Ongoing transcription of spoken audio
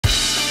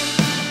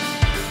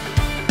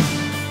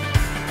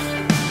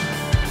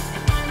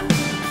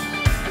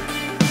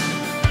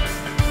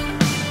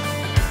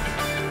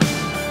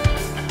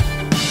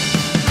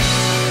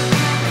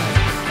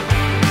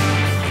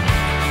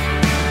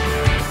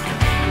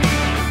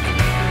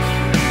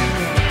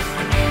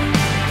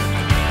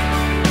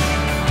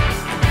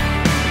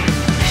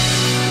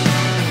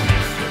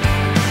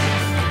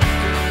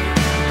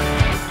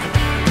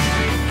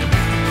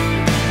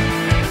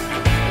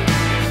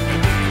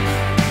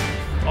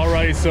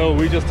Okay, so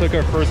we just took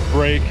our first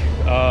break.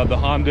 The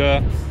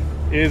Honda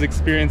is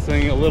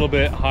experiencing a little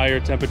bit higher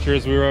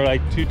temperatures. We were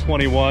like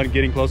 221,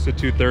 getting close to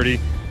 230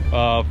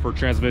 for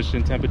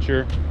transmission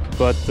temperature.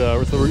 But so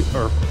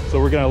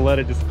we're gonna let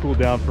it just cool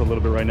down for a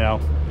little bit right now.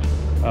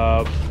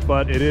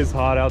 But it is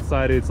hot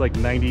outside. It's like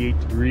 98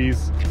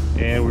 degrees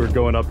and we were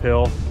going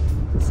uphill.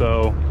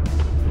 So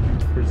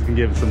we're just gonna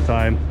give it some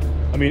time.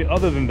 I mean,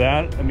 other than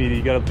that, I mean,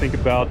 you gotta think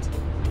about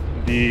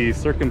the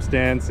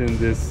circumstance in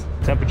this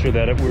temperature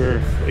that we're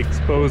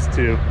exposed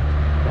to.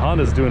 The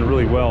Honda's doing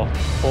really well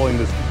pulling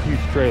this huge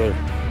trailer.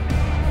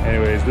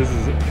 Anyways, this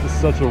is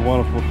such a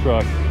wonderful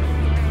truck.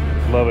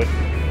 Love it.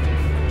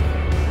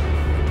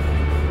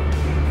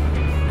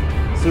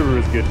 Subaru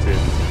is good too.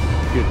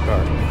 Good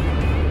car.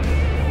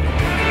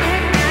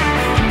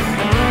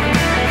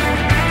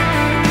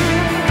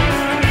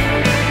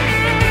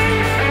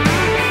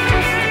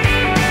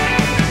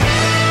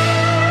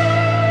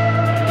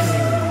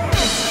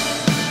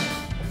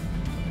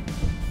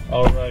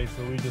 Alright,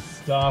 so we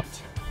just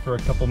stopped for a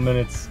couple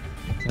minutes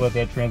to let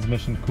that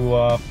transmission cool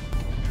off.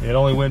 It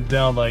only went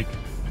down like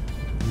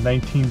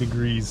 19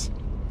 degrees,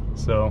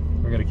 so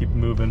we're gonna keep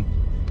moving,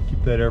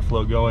 keep that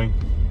airflow going.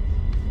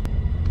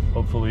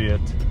 Hopefully it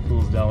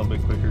cools down a little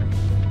bit quicker.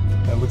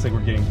 And it looks like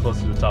we're getting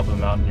closer to the top of the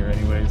mountain here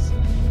anyways.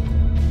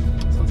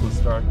 So let's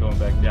start going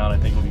back down. I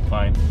think we'll be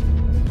fine.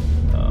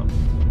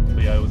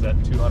 But yeah, it was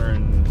at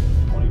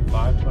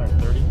 225,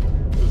 230.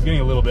 It was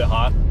getting a little bit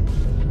hot.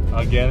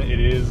 Again, it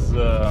is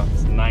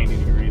it's 90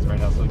 degrees right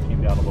now, so it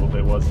came down a little bit.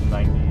 It was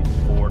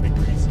 94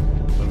 degrees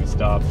when we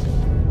stopped.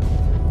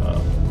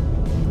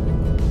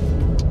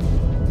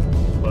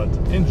 But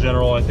in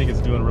general, I think it's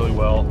doing really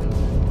well.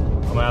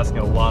 I'm asking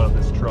a lot of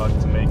this truck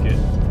to make it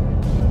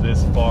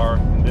this far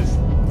in this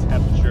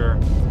temperature.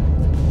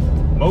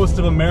 Most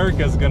of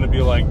America is going to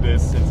be like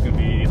this. It's going to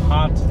be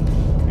hot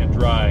and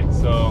dry.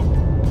 So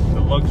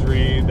the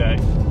luxury that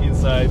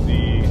inside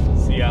the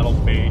Seattle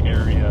Bay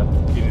Area,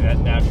 getting that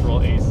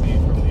natural AC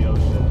from the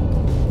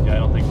ocean, yeah, I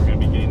don't think we're going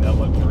to be getting that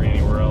luxury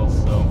anywhere else.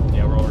 So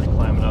yeah, we're already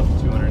climbing up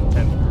to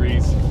 210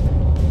 degrees.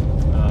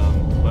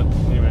 But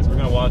anyways, we're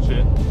going to watch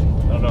it.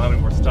 I don't know how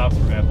many more stops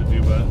we're going to have to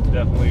do, but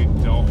definitely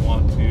don't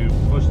want to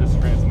push this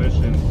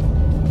transmission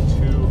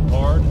too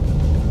hard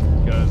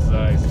because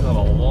I still have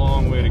a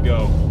long way to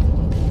go.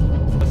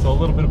 So a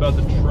little bit about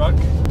the truck.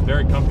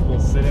 Very comfortable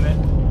sitting in it,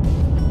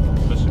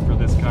 especially for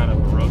this kind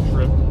of road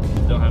trip.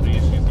 Don't have any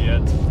issues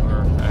yet,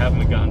 or I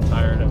haven't gotten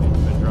tired. I've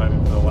been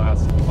driving for the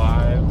last 5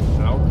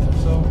 hours or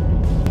so.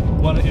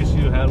 One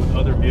issue I had with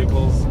other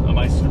vehicles,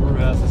 my Subaru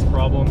has this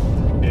problem,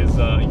 is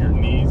your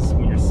knees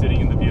when you're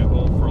sitting in the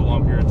vehicle for a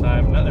long period of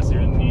time. Not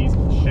necessarily the knees,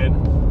 but the shin.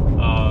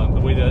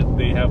 The way that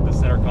they have the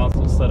center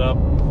console set up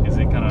is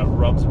it kind of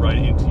rubs right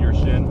into your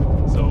shin.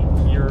 So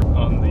here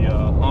on the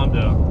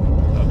Honda,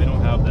 they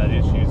don't have that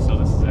issue, so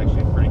this is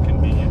actually pretty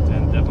convenient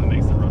and definitely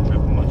makes the road trip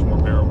much more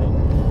bearable.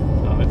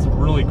 It's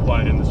really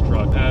quiet in this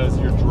truck. As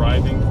you're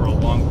driving for a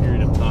long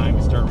period of time,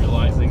 you start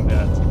realizing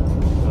that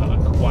a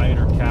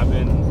quieter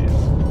cabin is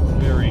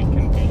very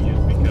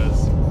convenient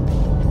because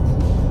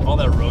all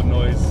that road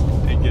noise,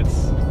 it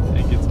gets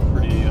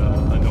pretty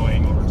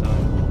annoying over time.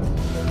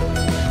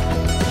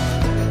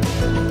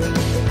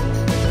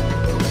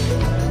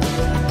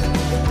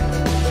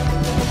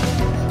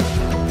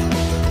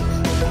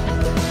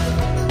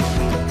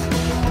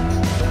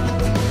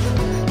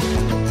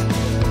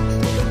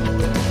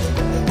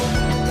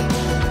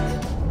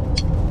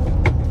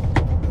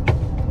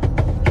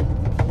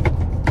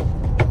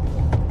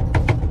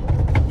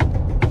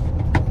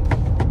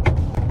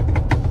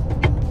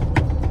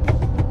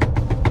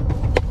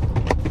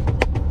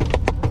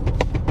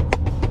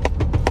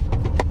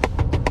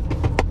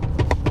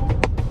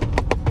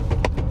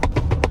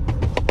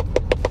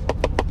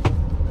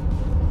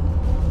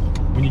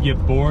 When you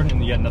get bored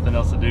and you got nothing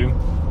else to do,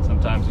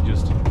 sometimes you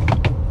just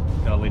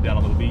gotta lay down a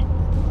little beat.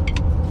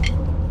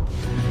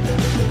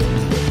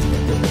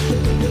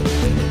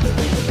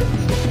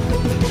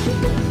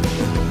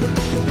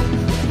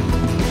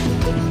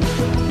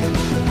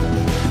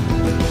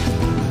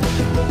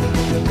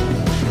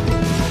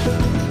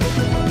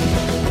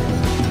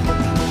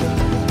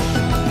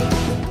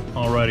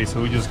 Alrighty,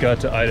 so we just got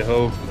to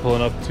Idaho,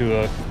 pulling up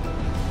to a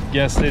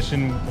gas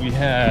station. We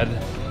had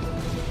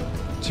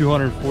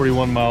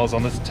 241 miles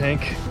on this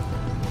tank.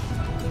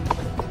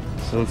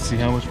 So let's see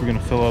how much we're gonna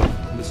fill up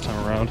this time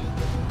around.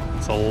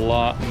 It's a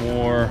lot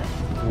more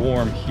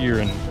warm here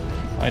in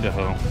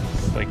Idaho.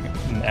 It's like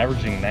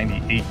averaging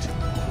 98.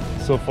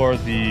 So far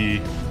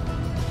the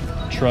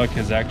truck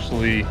has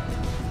actually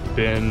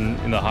been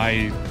in the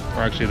high,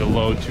 or actually the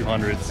low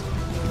 200s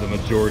for the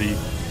majority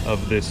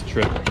of this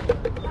trip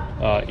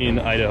in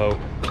Idaho.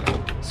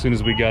 As soon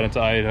as we got into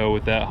Idaho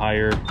with that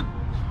higher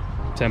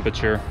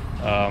temperature,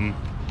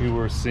 we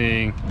were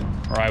seeing,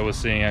 or I was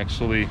seeing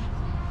actually,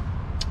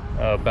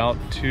 about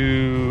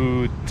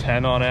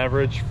 210 on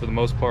average. For the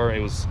most part,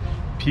 it was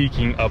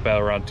peaking up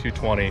at around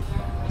 220.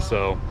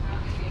 So,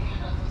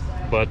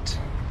 but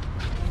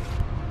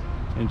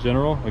in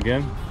general,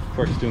 again,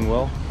 truck's doing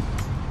well.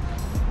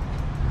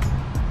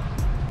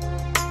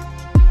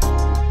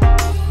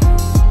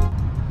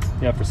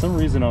 Yeah, for some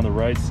reason on the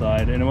right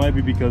side, and it might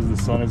be because the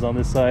sun is on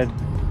this side,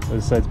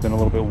 this side's been a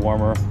little bit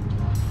warmer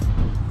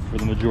for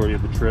the majority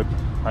of the trip.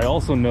 I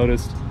also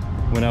noticed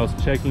when I was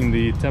checking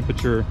the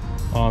temperature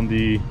on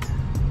the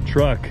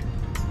truck,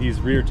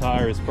 these rear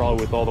tires,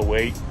 probably with all the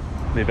weight,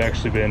 they've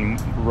actually been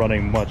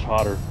running much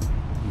hotter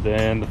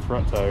than the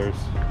front tires.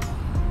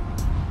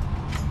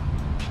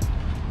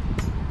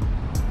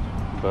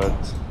 But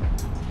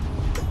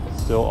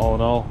still, all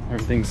in all,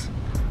 everything's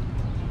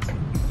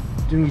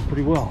doing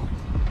pretty well.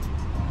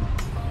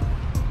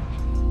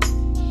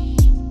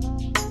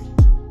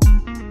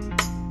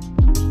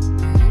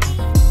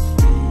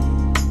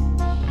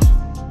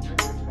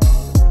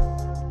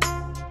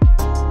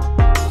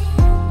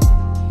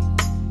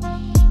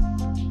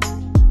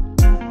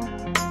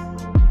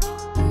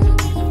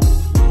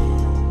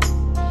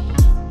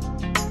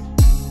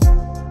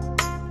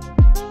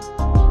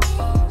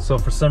 So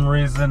for some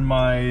reason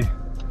my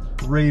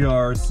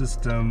radar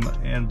system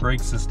and brake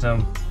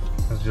system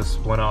has just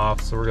went off,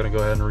 so we're gonna go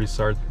ahead and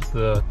restart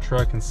the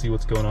truck and see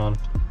what's going on.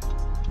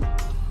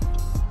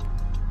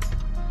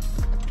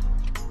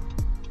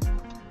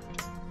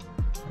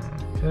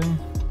 Okay.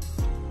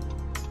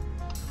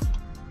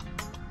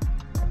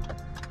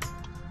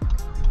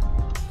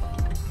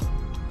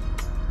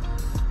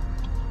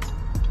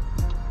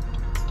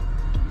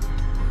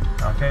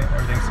 Okay,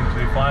 everything seems to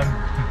be fine.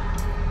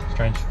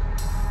 Strange.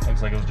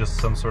 Looks like it was just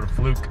some sort of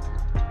fluke.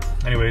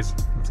 Anyways,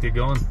 let's get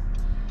going.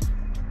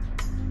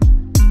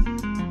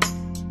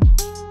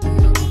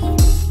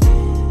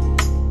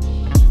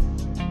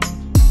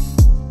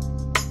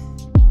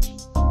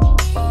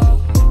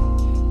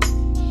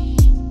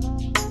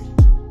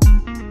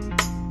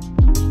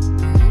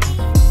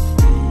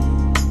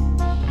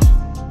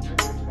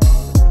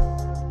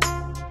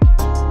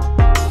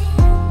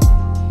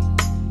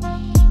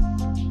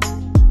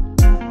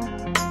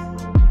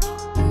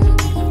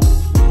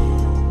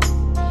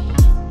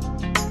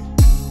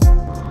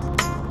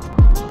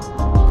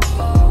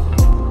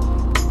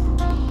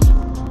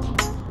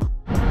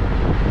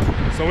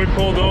 So we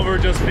pulled over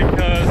just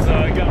because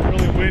it got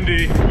really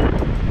windy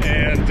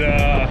and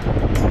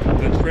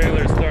the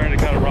trailer is starting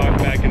to kind of rock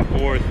back and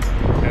forth,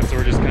 and so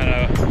we're just kind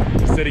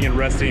of sitting and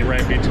resting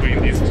right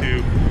between these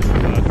two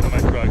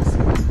semi-trucks.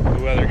 The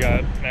weather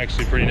got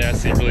actually pretty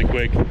nasty really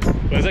quick,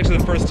 but it's actually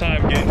the first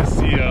time getting to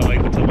see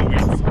like the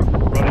tumbleweeds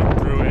running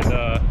through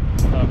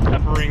and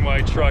peppering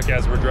my truck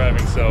as we're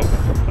driving. So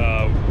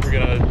we're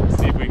gonna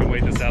see if we can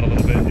wait this out a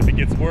little bit. If it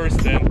gets worse,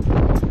 then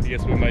I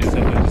guess we might just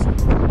have to just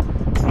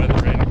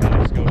weather in and kind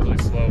of just go really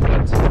slow.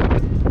 But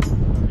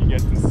you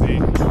guys can see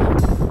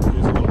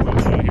there's a little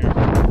wind out here.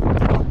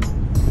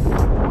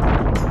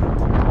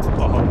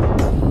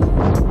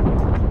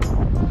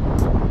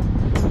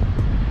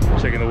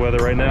 Checking the weather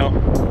right now,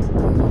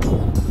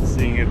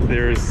 seeing if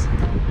there's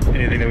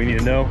anything that we need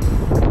to know.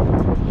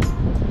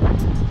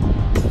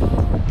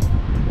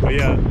 But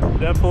yeah,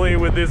 definitely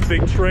with this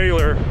big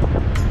trailer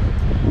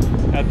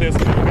at this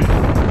moment,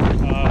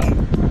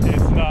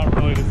 it's not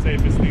really the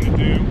safest thing to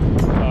do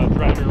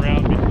driving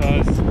around,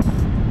 because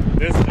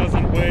this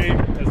doesn't weigh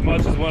as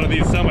much as one of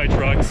these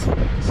semi-trucks.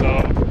 So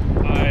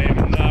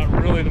I'm not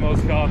really the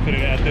most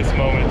confident at this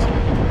moment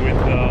with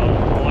the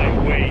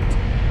lightweight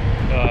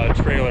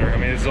trailer. I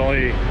mean, it's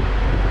only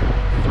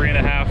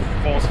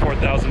 3.5, almost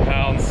 4,000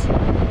 pounds.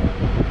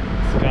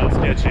 It's kind of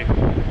sketchy,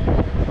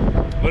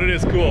 but it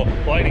is cool.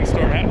 Lightning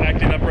storm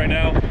acting up right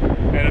now,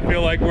 and I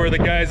feel like we're the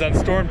guys on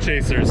Storm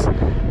Chasers,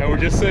 and we're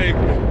just saying,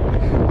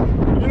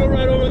 you know,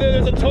 right over there,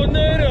 there's a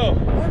tornado.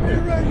 I'm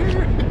here, right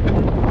here.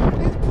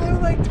 It's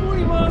blowing like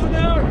 20 miles an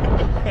hour.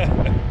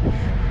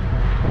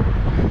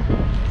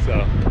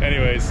 So,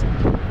 anyways,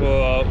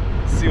 we'll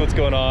see what's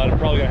going on. I'm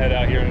probably gonna head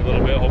out here in a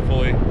little bit,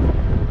 hopefully,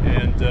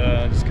 and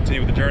just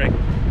continue with the journey.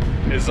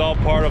 It's all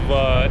part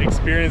of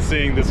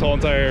experiencing this whole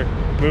entire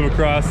move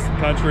across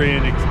country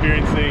and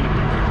experiencing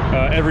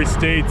every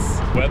state's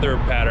weather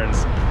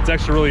patterns. It's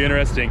actually really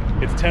interesting.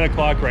 It's 10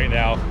 o'clock right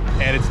now,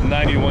 and it's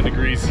 91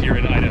 degrees here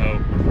in Idaho,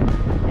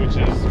 which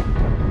is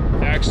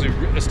actually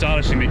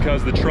astonishing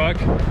because the truck,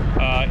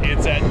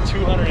 it's at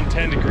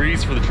 210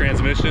 degrees for the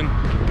transmission,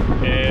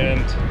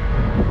 and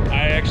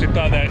I actually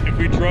thought that if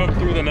we drove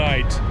through the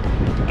night,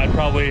 I'd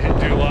probably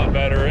do a lot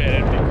better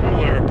and it'd be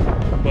cooler,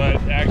 but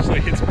actually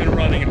it's been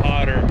running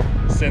hotter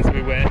since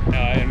we went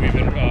and we've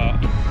been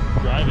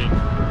driving.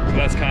 So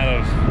that's kind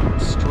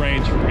of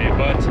strange for me,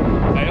 but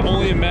I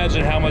only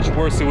imagine how much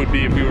worse it would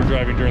be if we were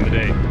driving during the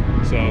day.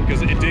 So,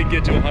 because it did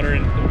get to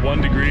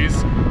 101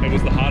 degrees, it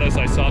was the hottest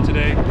I saw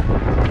today.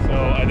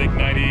 So I think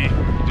 90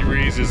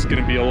 degrees is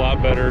going to be a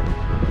lot better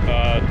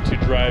to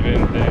drive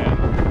in than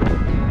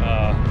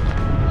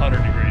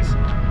 100 degrees.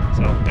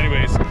 So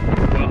anyways,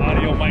 the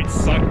audio might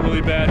suck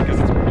really bad because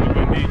it's really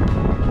windy,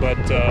 but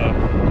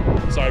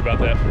sorry about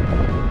that.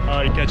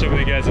 Alright, catch up with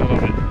you guys in a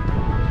little bit.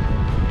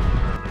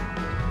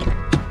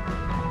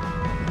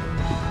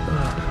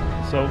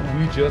 So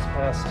we just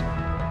passed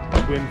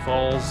Twin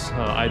Falls,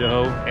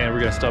 Idaho, and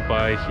we're gonna stop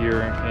by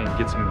here and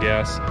get some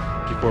gas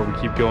before we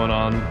keep going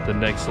on the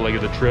next leg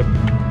of the trip.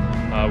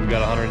 We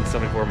got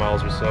 174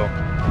 miles or so,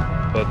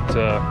 but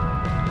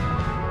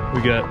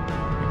we got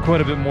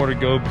quite a bit more to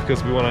go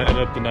because we want to end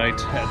up the night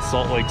at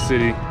Salt Lake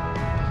City.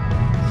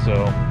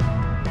 So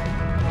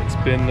it's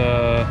been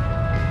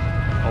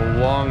a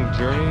long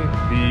journey.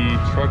 The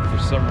truck, for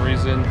some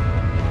reason,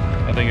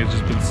 I think it's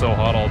just been so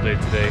hot all day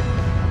today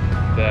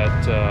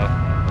that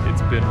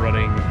it's been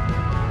running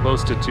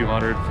close to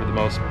 200 for the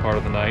most part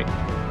of the night.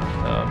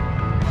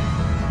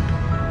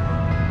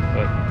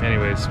 But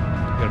anyways,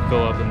 I'm gonna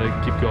fill up and then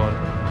keep going.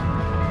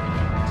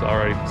 So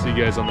alright, see you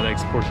guys on the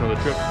next portion of the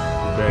trip.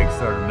 The bag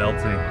started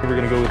melting. We're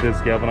gonna go with this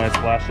galvanized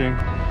flashing.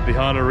 The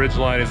Honda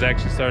Ridgeline is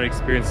actually starting to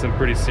experience some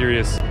pretty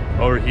serious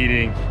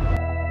overheating